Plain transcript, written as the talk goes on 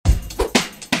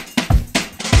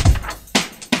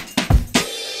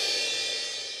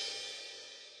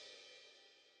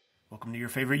Welcome to your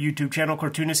favorite YouTube channel,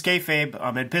 Cartoonist Kayfabe.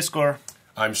 I'm Ed Piskor.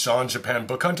 I'm Sean, Japan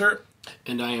Book Hunter.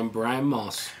 And I am Brian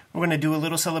Moss. We're going to do a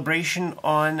little celebration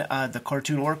on the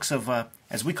cartoon works of,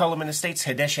 as we call them in the States,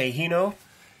 Hideshi Hino,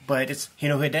 but it's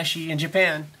Hino Hideshi in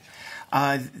Japan.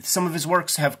 Some of his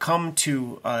works have come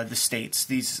to the States.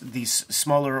 These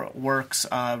smaller works,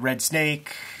 Red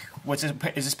Snake. What's this?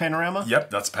 Is this Panorama? Yep,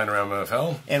 that's Panorama of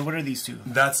Hell. And what are these two?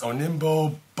 That's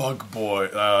Onimbo Bug Boy,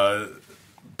 the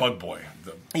Bug Boy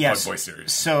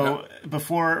series. So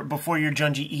before your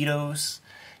Junji Itos,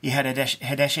 you had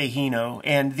Hideshi Hino,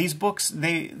 and these books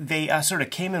they sort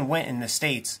of came and went in the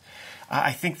States.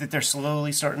 I think that they're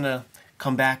slowly starting to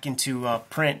come back into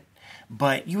print,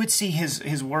 but you would see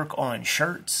his work on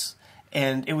shirts,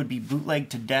 and it would be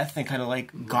bootlegged to death in kind of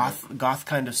like goth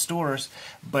kind of stores.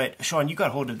 But Sean, you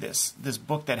got hold of this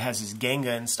book that has his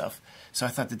Ganga and stuff, so I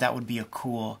thought that would be a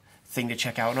cool thing to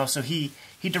check out. And also he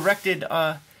directed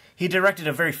a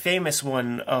very famous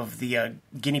one of the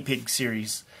Guinea Pig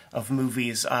series of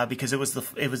movies because it was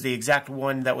the exact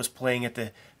one that was playing at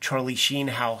the Charlie Sheen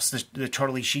house, the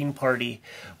Charlie Sheen party,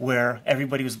 where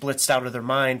everybody was blitzed out of their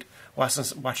mind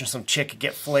watching some chick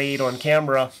get flayed on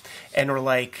camera, and were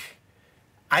like,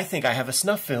 I think I have a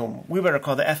snuff film. We better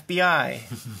call the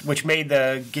FBI, which made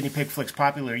the guinea pig flicks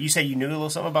popular. You say you knew a little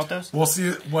something about those? Well, see,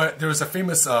 there was a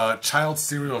famous child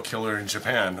serial killer in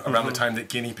Japan around the time that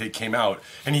Guinea Pig came out,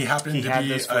 and he happened to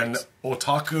be an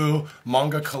otaku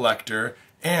manga collector,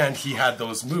 and he had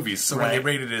those movies. So when they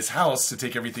raided his house to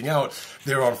take everything out,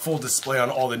 they were on full display on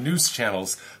all the news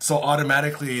channels. So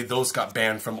automatically, those got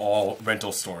banned from all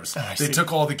rental stores. They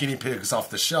took all the guinea pigs off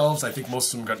the shelves. I think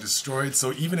most of them got destroyed.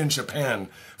 So even in Japan,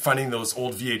 finding those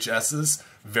old VHSs,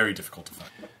 very difficult to find.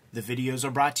 The videos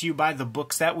are brought to you by the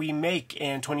books that we make,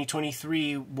 and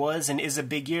 2023 was and is a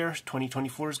big year.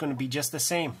 2024 is going to be just the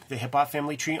same. The Hip Hop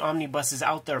Family Tree Omnibus is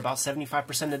out there. About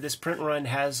 75% of this print run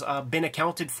has been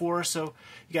accounted for, so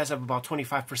you guys have about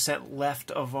 25% left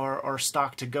of our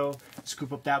stock to go.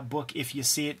 Scoop up that book if you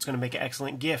see it. It's going to make an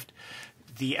excellent gift.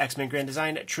 The X-Men Grand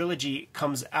Design Trilogy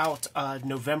comes out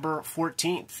November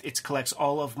 14th. It collects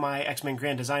all of my X-Men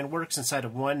Grand Design works inside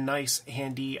of one nice,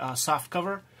 handy soft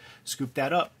cover. Scoop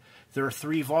that up. There are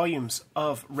 3 volumes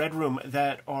of Red Room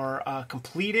that are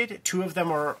completed. 2 of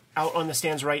them are out on the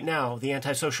stands right now, The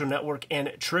Antisocial Network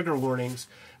and Trigger Warnings.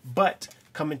 But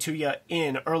coming to you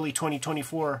in early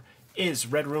 2024 is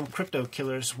Red Room Crypto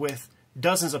Killers with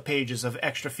dozens of pages of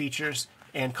extra features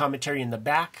and commentary in the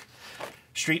back.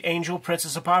 Street Angel,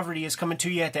 Princess of Poverty is coming to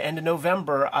you at the end of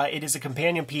November. It is a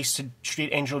companion piece to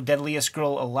Street Angel, Deadliest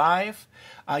Girl Alive.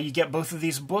 You get both of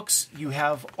these books. You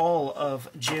have all of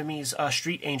Jimmy's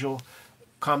Street Angel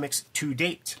comics to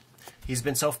date. He's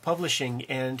been self-publishing,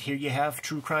 and here you have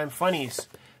True Crime Funnies,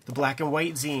 the Black and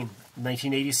White zine,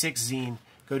 1986 zine.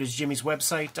 Go to Jimmy's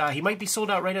website. He might be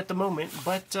sold out right at the moment,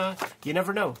 but you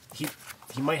never know. He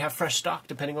might have fresh stock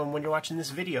depending on when you're watching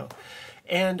this video.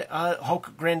 And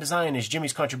Hulk Grand Design is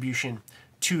Jimmy's contribution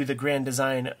to the Grand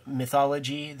Design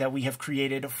mythology that we have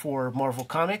created for Marvel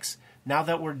Comics. Now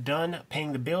that we're done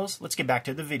paying the bills, let's get back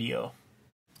to the video.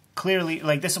 Clearly,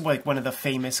 like, this is like one of the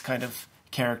famous kind of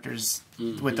characters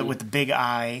with the big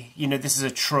eye. You know, this is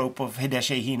a trope of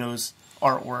Hideshi Hino's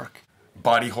artwork.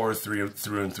 Body horror through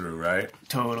and through, right?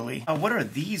 Totally. What are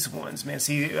these ones, man?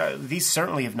 See, these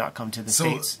certainly have not come to the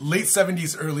States. Late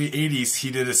 70s, early 80s, he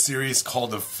did a series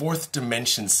called the Fourth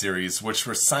Dimension series, which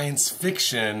were science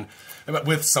fiction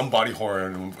with some body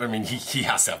horror. I mean, he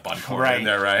has to have body horror in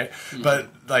there, right? But,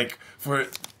 like, for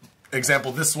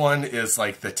example, this one is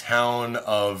like the town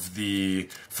of the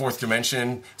fourth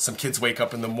dimension. Some kids wake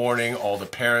up in the morning, all the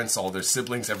parents, all their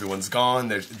siblings, everyone's gone.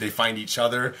 They find each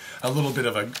other. A little bit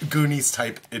of a Goonies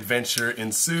type adventure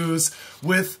ensues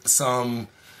with some,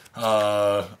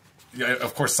 of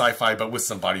course, sci-fi, but with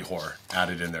some body horror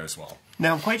added in there as well.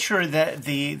 Now, I'm quite sure that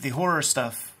the horror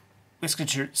stuff is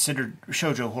considered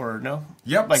shoujo horror, no?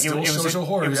 Yep, like still shoujo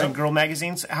horror. It was in girl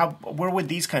magazines. Where would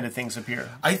these kind of things appear?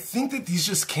 I think that these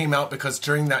just came out because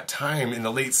during that time in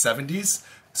the late 70s,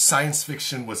 science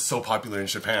fiction was so popular in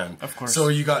Japan. Of course. So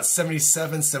you got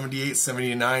 77, 78,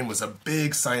 79 was a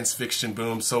big science fiction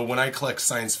boom. So when I collect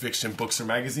science fiction books or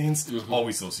magazines,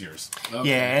 always those years. Okay.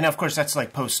 Yeah, and of course that's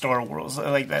like post-Star Wars.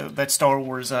 Like that Star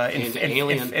Wars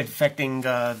infecting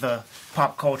the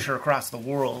pop culture across the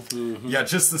world. Yeah,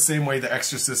 just the same way The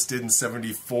Exorcist did in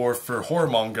 74 for horror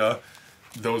manga,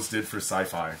 those did for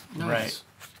sci-fi. Nice. Right.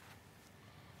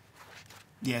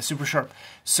 Yeah, super sharp.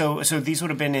 So these would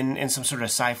have been in some sort of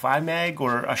sci-fi mag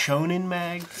or a shonen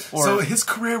mag? Or... So his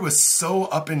career was so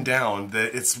up and down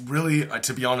that it's really,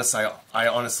 to be honest, I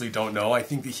honestly don't know. I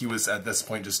think that he was at this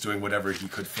point just doing whatever he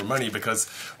could for money, because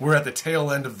we're at the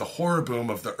tail end of the horror boom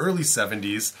of the early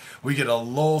 70s. We get a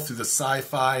lull through the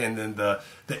sci-fi and then the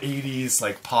 80s,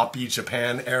 like poppy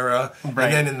Japan era.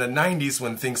 Right. And then in the 90s,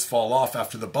 when things fall off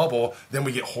after the bubble, then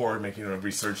we get horror making a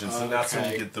resurgence. And that's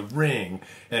when you get The Ring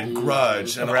and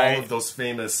Grudge and all of those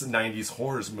famous 90s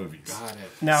horror movies. Got it.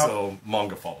 Now, so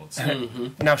manga followed.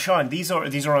 Now, Sean, these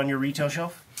are on your retail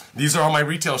shelf? These are on my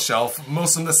retail shelf.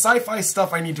 Most of the sci-fi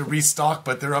stuff I need to restock,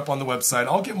 but they're up on the website.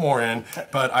 I'll get more in,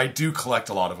 but I do collect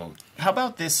a lot of them. How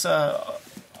about this,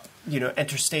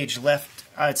 Enter Stage Left?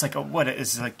 It's like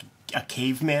a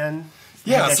caveman.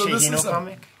 Yeah, so this is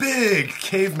comic? a big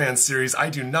caveman series.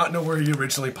 I do not know where he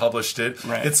originally published it.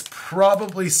 Right. It's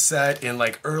probably set in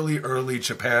like early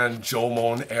Japan,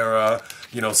 Jomon era,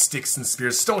 sticks and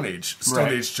spears, Stone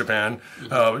Age Japan.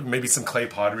 Maybe some clay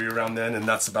pottery around then, and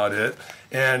that's about it.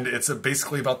 And it's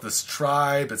basically about this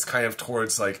tribe. It's kind of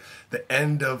towards like the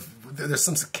end of, there's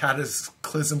some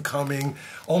cataclysm coming,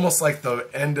 almost like the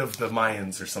end of the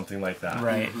Mayans or something like that.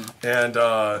 Right. And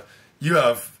you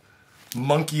have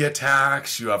monkey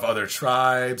attacks, you have other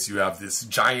tribes, you have this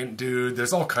giant dude.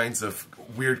 There's all kinds of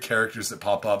weird characters that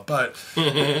pop up, but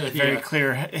very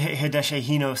clear Hideshi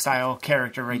Hino style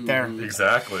character right there.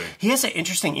 Exactly. He has an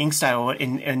interesting ink style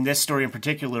in this story in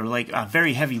particular, like a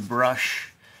very heavy brush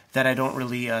that I don't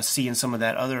really see in some of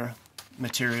that other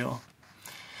material.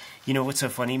 You know what's so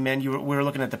funny, man? We were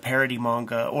looking at the parody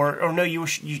manga, or no,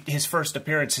 his first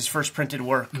appearance, his first printed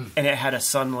work, and it had a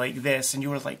son like this, and you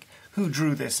were like, who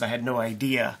drew this? And I had no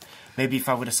idea. Maybe if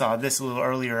I would have saw this a little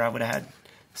earlier, I would have had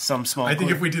some small I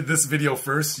think clue. if we did this video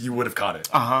first, you would have caught it.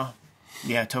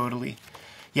 Yeah, totally.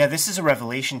 Yeah, this is a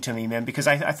revelation to me, man, because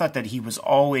I thought that he was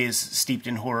always steeped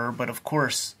in horror, but of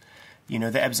course,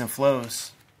 the ebbs and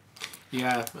flows.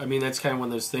 Yeah, I mean, that's kind of one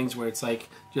of those things where it's like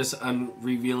just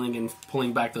revealing and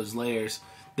pulling back those layers.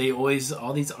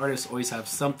 All these artists always have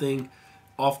something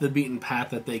off the beaten path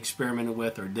that they experimented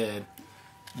with or did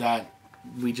that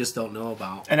we just don't know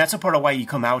about. And that's a part of why you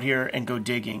come out here and go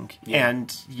digging. Yeah.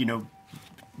 And,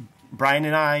 Brian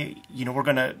and I, we're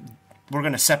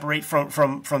gonna separate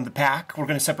from the pack. We're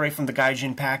gonna separate from the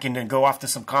Gaijin pack and then go off to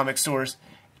some comic stores,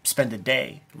 spend a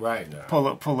day. Right. Yeah.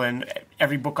 Pull in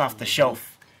every book off the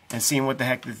shelf and seeing what the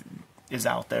heck is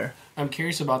out there. I'm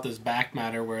curious about this back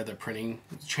matter where the printing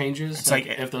changes. It's like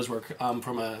if those were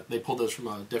they pulled those from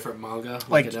a different manga,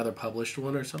 like another published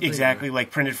one or something. Exactly,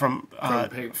 like printed from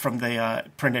the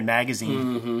printed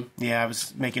magazine. Yeah, I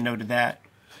was making note of that.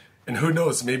 And who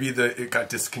knows? Maybe it got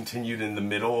discontinued in the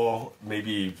middle.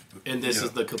 Maybe. And this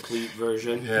is the complete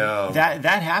version. Yeah.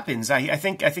 That happens. I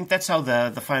think that's how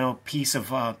the final piece of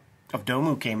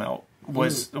Domu came out.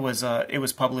 It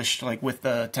was published like with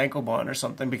the Tankobon or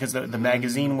something because the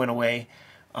magazine went away,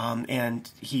 and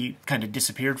he kind of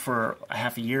disappeared for a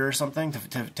half a year or something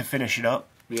to finish it up.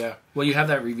 Yeah. Well, you have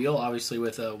that reveal obviously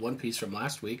with One Piece from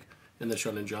last week in the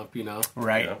Shonen Jump.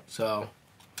 Right. Yeah. So.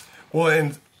 Well,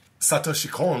 and Satoshi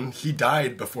Kon, he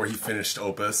died before he finished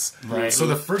Opus. Right. So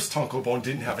the first Tankobon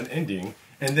didn't have an ending,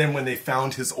 and then when they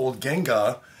found his old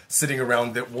Genga sitting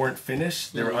around that weren't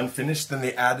finished, they were unfinished, then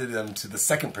they added them to the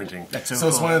second printing. That's so cool.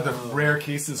 It's one of the Oh. rare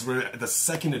cases where the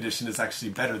second edition is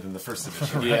actually better than the first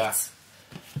edition. Yeah.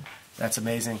 That's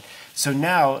amazing. So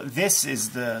now this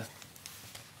is the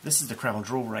crown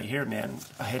jewel right here, man.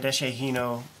 A Hideshi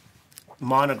Hino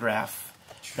monograph.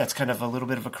 That's kind of a little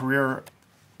bit of a career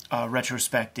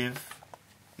retrospective.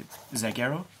 Is that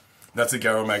Garo? That's a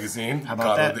Garo magazine. How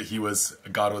about that? That he was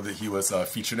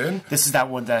featured in. This is that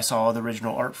one that I saw all the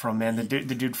original art from, man. The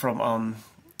dude from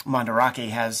Mandarake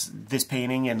has this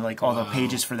painting and like all the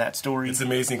pages for that story. It's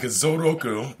amazing because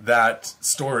Zoroku, that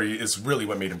story is really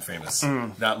what made him famous.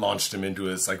 That launched him into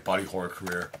his like body horror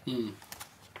career.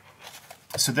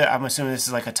 So I'm assuming this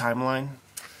is like a timeline.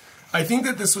 I think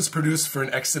that this was produced for an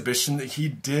exhibition that he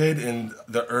did in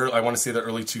the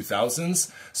early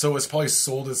 2000s. So it was probably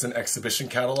sold as an exhibition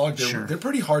catalog. They're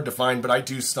pretty hard to find, but I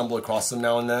do stumble across them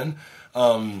now and then.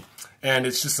 And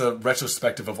it's just a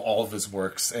retrospective of all of his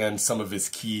works and some of his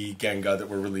key Genga that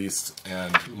were released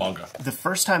and manga. The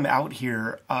first time out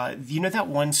here, that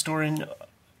one store in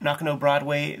Nakano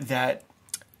Broadway that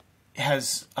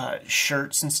has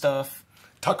shirts and stuff?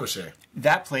 Takoshe.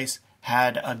 That place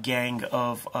had a gang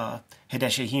of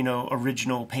Hideshi Hino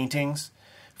original paintings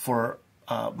for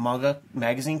manga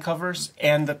magazine covers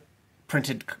and the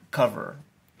printed cover.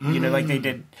 Like they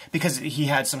did, because he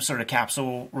had some sort of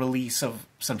capsule release of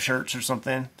some shirts or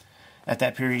something at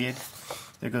that period.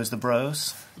 There goes the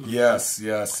bros. Yes.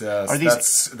 Are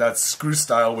these... That's Screw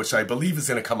Style, which I believe is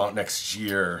going to come out next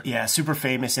year. Yeah, super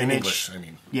famous image. English, I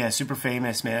mean. Yeah, super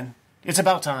famous, man. It's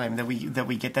about time that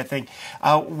we get that thing.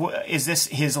 Is this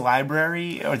his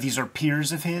library, or these are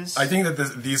peers of his? I think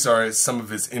that these are some of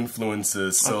his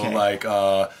influences. So, like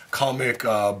Comic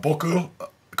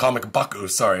Baku,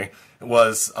 sorry,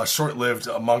 was a short-lived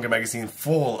manga magazine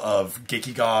full of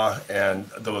gekiga and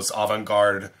those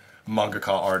avant-garde mangaka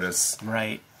artists.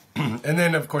 Right. And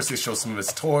then, of course, they show some of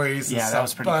his toys. And stuff, that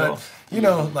was pretty cool. You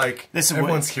know, like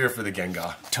everyone's here for the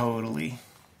Genga. Totally.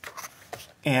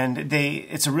 And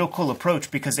it's a real cool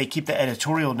approach because they keep the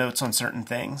editorial notes on certain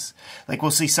things. Like we'll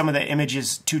see some of the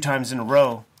images 2 times in a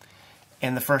row,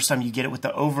 and the first time you get it with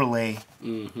the overlay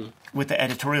with the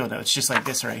editorial notes, just like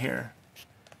this right here.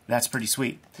 That's pretty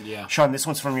sweet. Yeah. Sean, this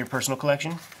one's from your personal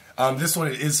collection? This one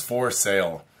is for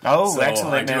sale. Oh, so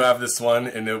excellent, I do have this one,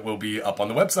 and it will be up on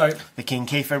the website. The King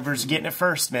Kayfaber's getting it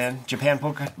first, man.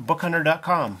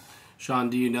 JapanBookHunter.com.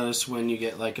 Sean, do you notice when you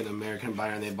get like an American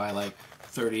buyer and they buy like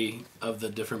 30 of the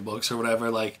different books or whatever,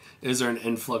 like, is there an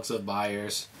influx of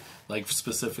buyers, like,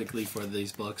 specifically for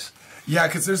these books? Yeah,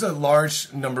 because there's a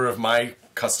large number of my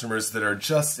customers that are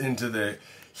just into the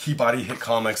Hibari hit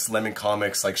comics, lemon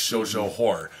comics, like shoujo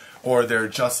horror. Or they're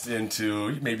just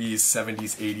into maybe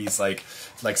 70s, 80s,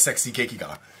 like sexy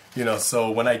gekiga. You know,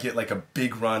 so when I get, like, a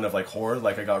big run of, like, horror,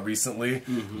 like I got recently,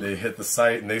 they hit the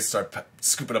site and they start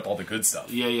scooping up all the good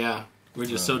stuff. Yeah. We're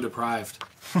just so deprived.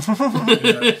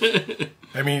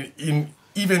 I mean,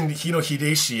 even Hino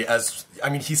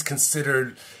Hideshi, he's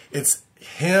considered, it's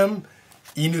him,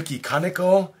 Inuki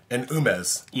Kaneko, and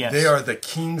Umez. Yes. They are the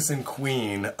kings and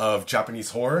queen of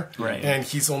Japanese horror. Right. And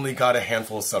he's only got a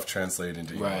handful of stuff translated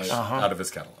into English out of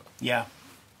his catalog. Yeah.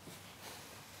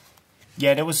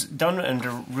 Yeah, and it was done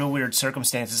under real weird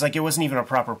circumstances. Like, it wasn't even a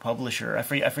proper publisher.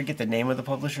 I forget the name of the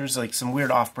publishers. Like, some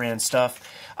weird off-brand stuff.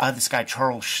 This guy,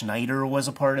 Charles Schneider, was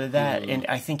a part of that. And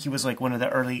I think he was, like, one of the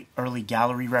early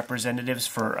gallery representatives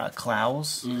for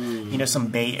Klaus. You know, some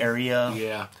Bay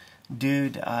Area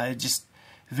dude. Just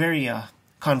very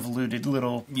convoluted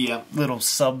little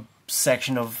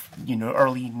subsection of, you know,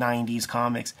 early 90s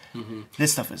comics.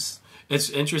 This stuff is... It's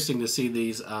interesting to see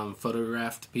these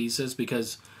photographed pieces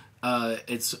because...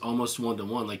 it's almost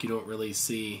 1-to-1. Like, you don't really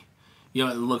see, you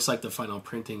know, it looks like the final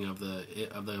printing of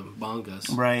the mangas.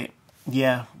 Right.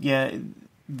 Yeah.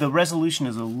 The resolution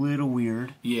is a little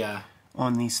weird. Yeah.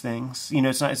 On these things, you know,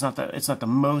 it's not the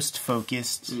most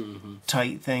focused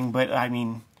tight thing, but I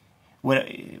mean,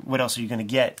 what else are you going to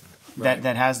get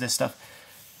that has this stuff?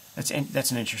 That's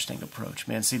an interesting approach,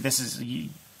 man. See, this is you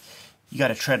got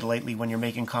to tread lightly when you're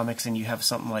making comics and you have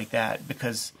something like that,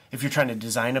 because if you're trying to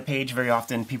design a page, very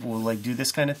often people will like do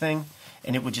this kind of thing,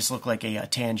 and it would just look like a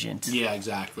tangent. Yeah,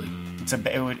 exactly.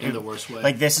 It would, in the worst way.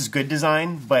 Like, this is good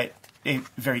design, but it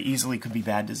very easily could be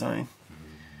bad design.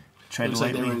 Tread Looks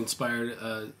lightly. like they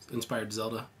were inspired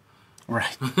Zelda.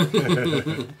 Right.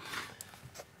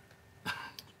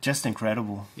 Just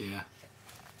incredible. Yeah.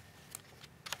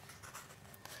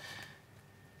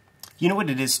 You know what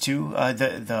it is too?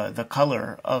 The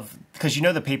color of, because you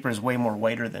know the paper is way more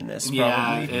whiter than this. Probably.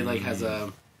 Yeah, it like has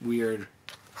a weird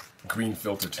green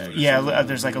filter to it. Yeah,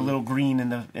 there's like a little green in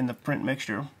the print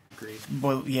mixture. Green.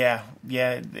 Well, yeah,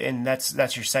 and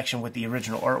that's your section with the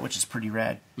original art, which is pretty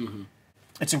rad.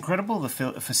 It's incredible the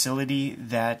facility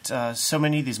that so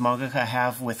many of these mangaka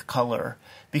have with color,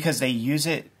 because they use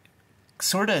it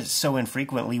sort of so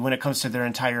infrequently when it comes to their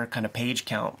entire kind of page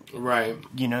count. Right.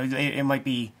 You know, it might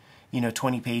be,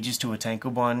 20 pages to a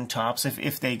tankobon tops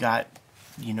if they got,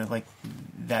 like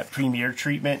that premiere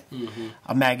treatment,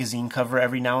 a magazine cover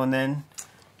every now and then.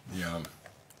 Yeah.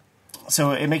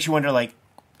 So it makes you wonder, like,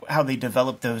 how they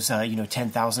develop those,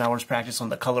 10,000 hours practice on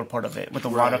the color part of it with the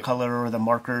watercolor or the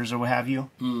markers or what have you.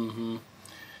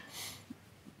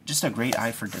 Just a great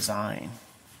eye for design.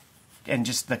 And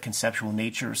just the conceptual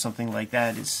nature or something like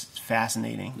that is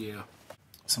fascinating. Yeah.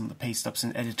 Some of the paste ups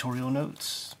and editorial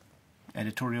notes,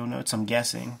 I'm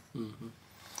guessing.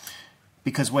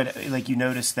 Because you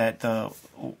notice that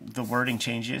the wording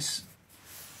changes.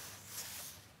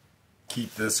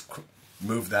 Keep this,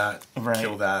 move that, Right.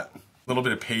 kill that. A little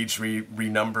bit of page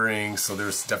renumbering, so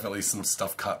there's definitely some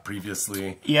stuff cut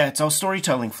previously. Yeah, it's all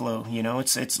storytelling flow.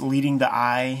 It's leading the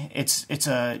eye. It's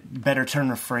a better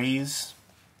turn of phrase.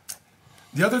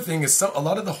 The other thing is a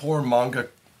lot of the horror manga,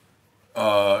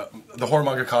 the horror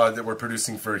mangaka that were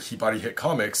producing for Hibari Hit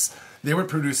Comics, they were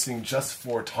producing just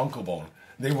for tankobon.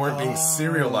 They weren't being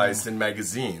serialized in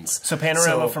magazines. So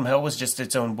Panorama from Hell was just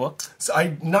its own book? So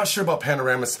I'm not sure about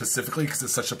Panorama specifically because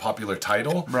it's such a popular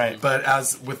title. Right. But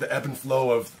as with the ebb and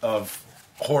flow of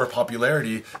horror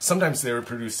popularity, sometimes they were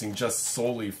producing just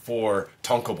solely for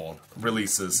tankobon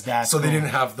releases. That's so they cool. didn't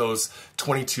have those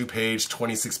 22-page,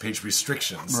 26-page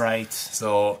restrictions. Right.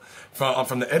 So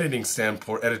from the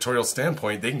editorial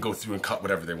standpoint, they can go through and cut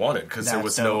whatever they wanted because there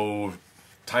was no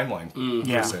timeline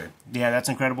per se. Yeah, that's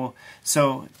incredible.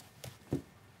 So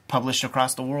published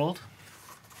across the world.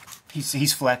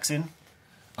 He's flexing.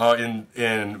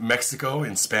 In Mexico,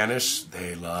 in Spanish,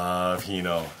 they love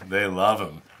Hino. They love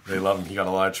him. They love him. He got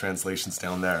a lot of translations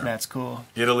down there. That's cool.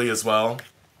 Italy as well.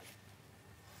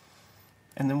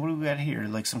 And then what do we got here?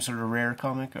 Like some sort of rare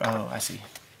comic? Oh, I see.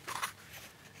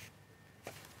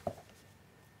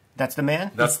 That's the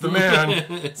man? That's the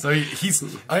man. So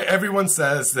everyone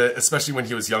says that, especially when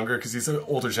he was younger, because he's an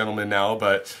older gentleman now,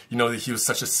 but you know that he was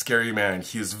such a scary man.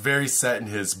 He was very set in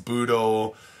his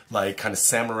Budo, like kind of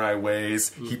samurai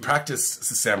ways. He practiced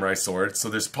the samurai sword, so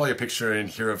there's probably a picture in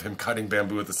here of him cutting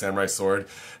bamboo with the samurai sword.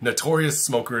 Notorious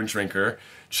smoker and drinker,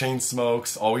 chain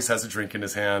smokes, always has a drink in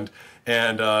his hand,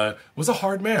 and was a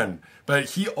hard man.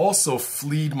 But he also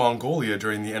fled Mongolia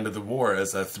during the end of the war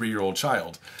as a 3-year-old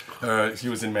child. He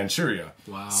was in Manchuria.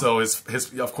 Wow. So his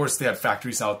of course they had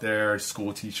factories out there,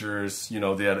 school teachers, you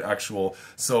know, they had actual.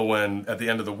 So when at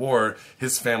the end of the war,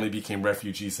 his family became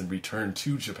refugees and returned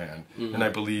to Japan, and I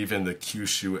believe in the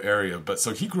Kyushu area. But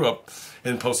so he grew up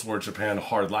in post-war Japan, a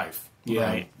hard life.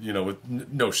 Yeah. You know, with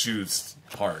no shoes,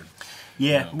 hard.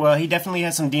 Yeah, well, he definitely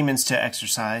has some demons to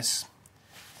exercise.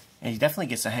 And he definitely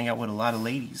gets to hang out with a lot of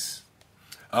ladies.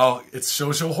 Oh, it's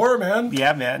shoujo horror, man.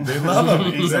 Yeah, man. They love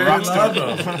him. He's They a rock star.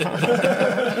 love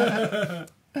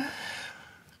him.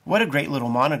 What a great little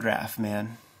monograph,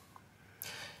 man.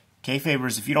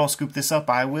 Kayfabers, if you don't scoop this up,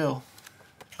 I will.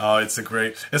 Oh, it's a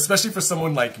great, especially for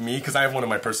someone like me, because I have one in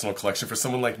my personal collection. For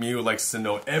someone like me who likes to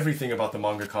know everything about the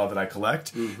mangaka that I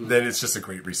collect, then it's just a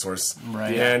great resource.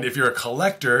 Right. And if you're a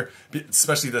collector,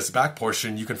 especially this back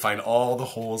portion, you can find all the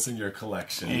holes in your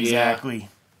collection. Exactly.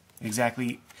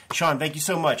 Exactly. Sean, thank you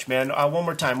so much, man. One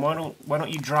more time, why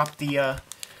don't you drop the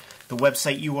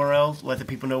website URL, let the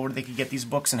people know where they can get these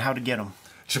books and how to get them.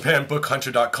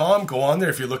 JapanBookHunter.com. Go on there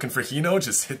if you're looking for Hino.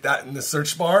 Just hit that in the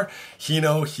search bar.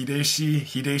 Hino,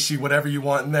 Hideshi, whatever you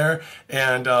want in there.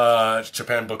 And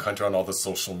Japan Book Hunter on all the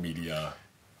social media.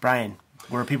 Brian,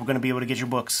 where are people going to be able to get your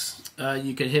books?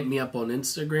 You can hit me up on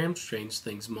Instagram, Strange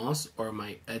Things Moss, or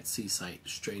my Etsy site,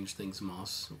 Strange Things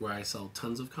Moss, where I sell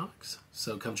tons of comics.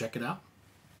 So come check it out.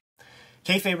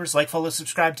 Kayfabers, like, follow,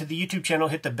 subscribe to the YouTube channel,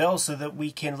 hit the bell so that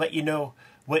we can let you know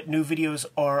what new videos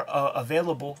are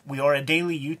available. We are a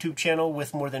daily YouTube channel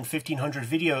with more than 1,500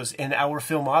 videos in our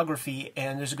filmography,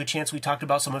 and there's a good chance we talked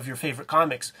about some of your favorite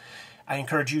comics. I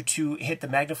encourage you to hit the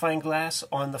magnifying glass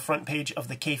on the front page of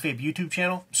the Kayfabe YouTube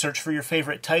channel, search for your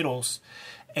favorite titles,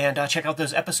 and check out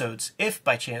those episodes. If,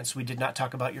 by chance, we did not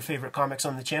talk about your favorite comics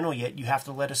on the channel yet, you have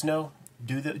to let us know.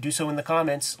 Do so in the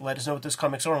comments. Let us know what those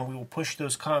comics are, and we will push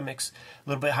those comics a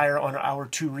little bit higher on our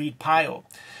to-read pile.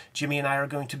 Jimmy and I are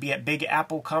going to be at Big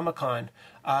Apple Comic-Con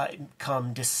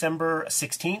come December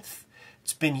 16th.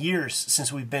 It's been years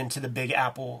since we've been to the Big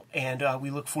Apple, and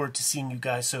we look forward to seeing you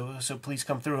guys. So please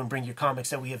come through and bring your comics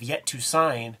that we have yet to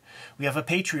sign. We have a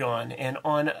Patreon, and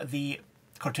on the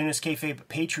Cartoonist Kayfabe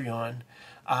Patreon,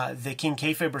 the King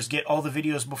Kayfabers get all the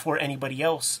videos before anybody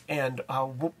else, and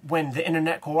when the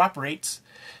internet cooperates,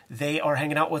 they are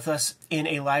hanging out with us in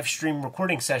a live stream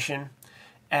recording session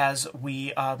as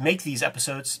we make these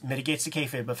episodes. Mitigates the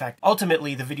kayfabe effect.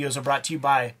 Ultimately, the videos are brought to you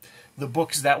by the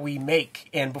books that we make,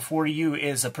 and before you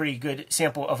is a pretty good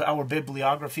sample of our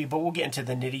bibliography, but we'll get into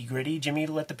the nitty-gritty. Jimmy,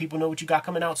 let the people know what you got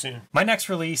coming out soon. My next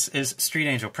release is Street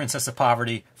Angel, Princess of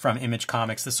Poverty from Image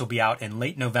Comics. This will be out in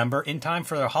late November, in time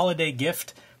for their holiday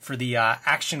gift for the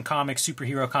action comic,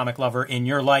 superhero comic lover in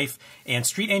your life. And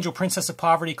Street Angel, Princess of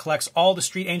Poverty collects all the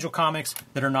Street Angel comics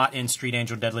that are not in Street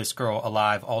Angel, Deadliest Girl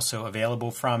Alive, also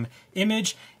available from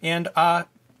Image. And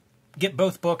get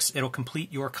both books. It'll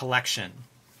complete your collection.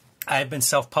 I've been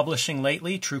self-publishing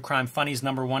lately. True Crime Funnies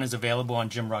 #1 is available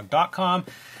on jimrugg.com,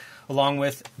 along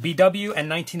with BW and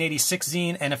 1986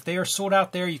 zine. And if they are sold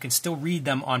out there, you can still read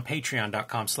them on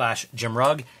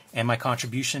patreon.com/jimrugg. And my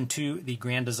contribution to the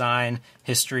Grand Design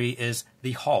history is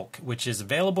the Hulk, which is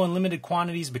available in limited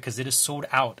quantities because it is sold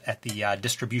out at the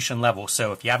distribution level.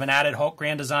 So if you haven't added Hulk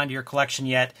Grand Design to your collection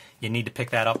yet, you need to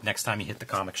pick that up next time you hit the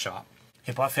comic shop.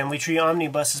 Hip Hop Family Tree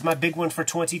Omnibus is my big one for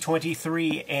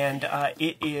 2023, and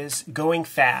it is going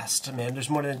fast. Man, there's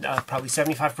more than probably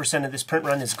 75% of this print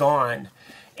run is gone,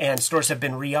 and stores have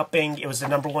been re-upping. It was the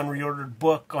 #1 reordered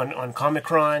book on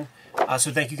Comicron.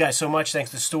 So thank you guys so much.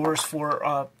 Thanks to stores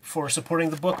for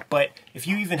supporting the book. But if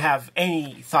you even have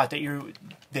any thought that you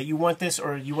want this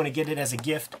or you want to get it as a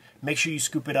gift, make sure you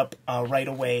scoop it up right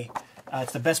away.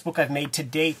 It's the best book I've made to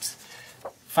date.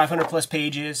 500 plus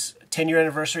pages, 10-year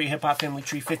anniversary Hip Hop Family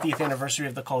Tree, 50th anniversary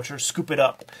of the culture. Scoop it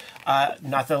up.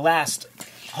 Not the last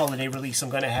holiday release I'm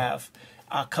going to have.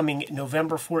 Coming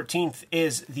November 14th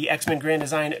is the X-Men Grand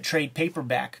Design trade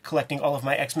paperback, collecting all of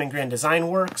my X-Men Grand Design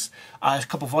works. A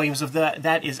couple volumes of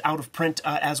that is out of print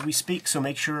as we speak, so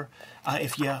make sure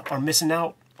if you are missing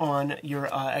out on your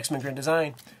X-Men Grand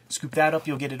Design, scoop that up.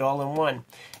 You'll get it all in one.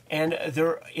 And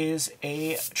there is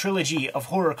a trilogy of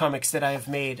horror comics that I have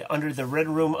made under the Red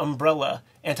Room umbrella,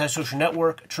 Antisocial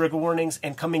Network, Trigger Warnings,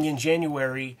 and coming in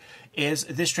January is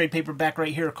this trade paperback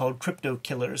right here called Crypto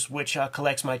Killers, which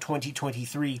collects my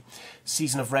 2023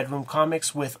 season of Red Room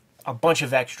comics with a bunch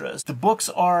of extras. The books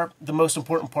are the most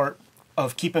important part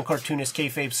of keeping Cartoonist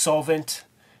Kayfabe solvent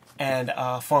and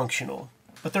functional.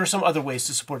 But there are some other ways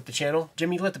to support the channel.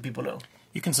 Jimmy, let the people know.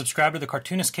 You can subscribe to the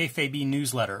Cartoonist Kayfabe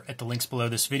newsletter at the links below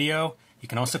this video. You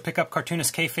can also pick up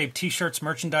Cartoonist Kayfabe t-shirts,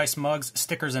 merchandise, mugs,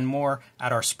 stickers, and more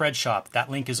at our spread shop. That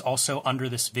link is also under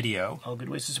this video. All good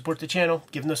ways to support the channel.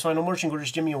 Give them those final marching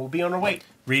orders, Jimmy, and we'll be on our way.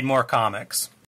 Read more comics.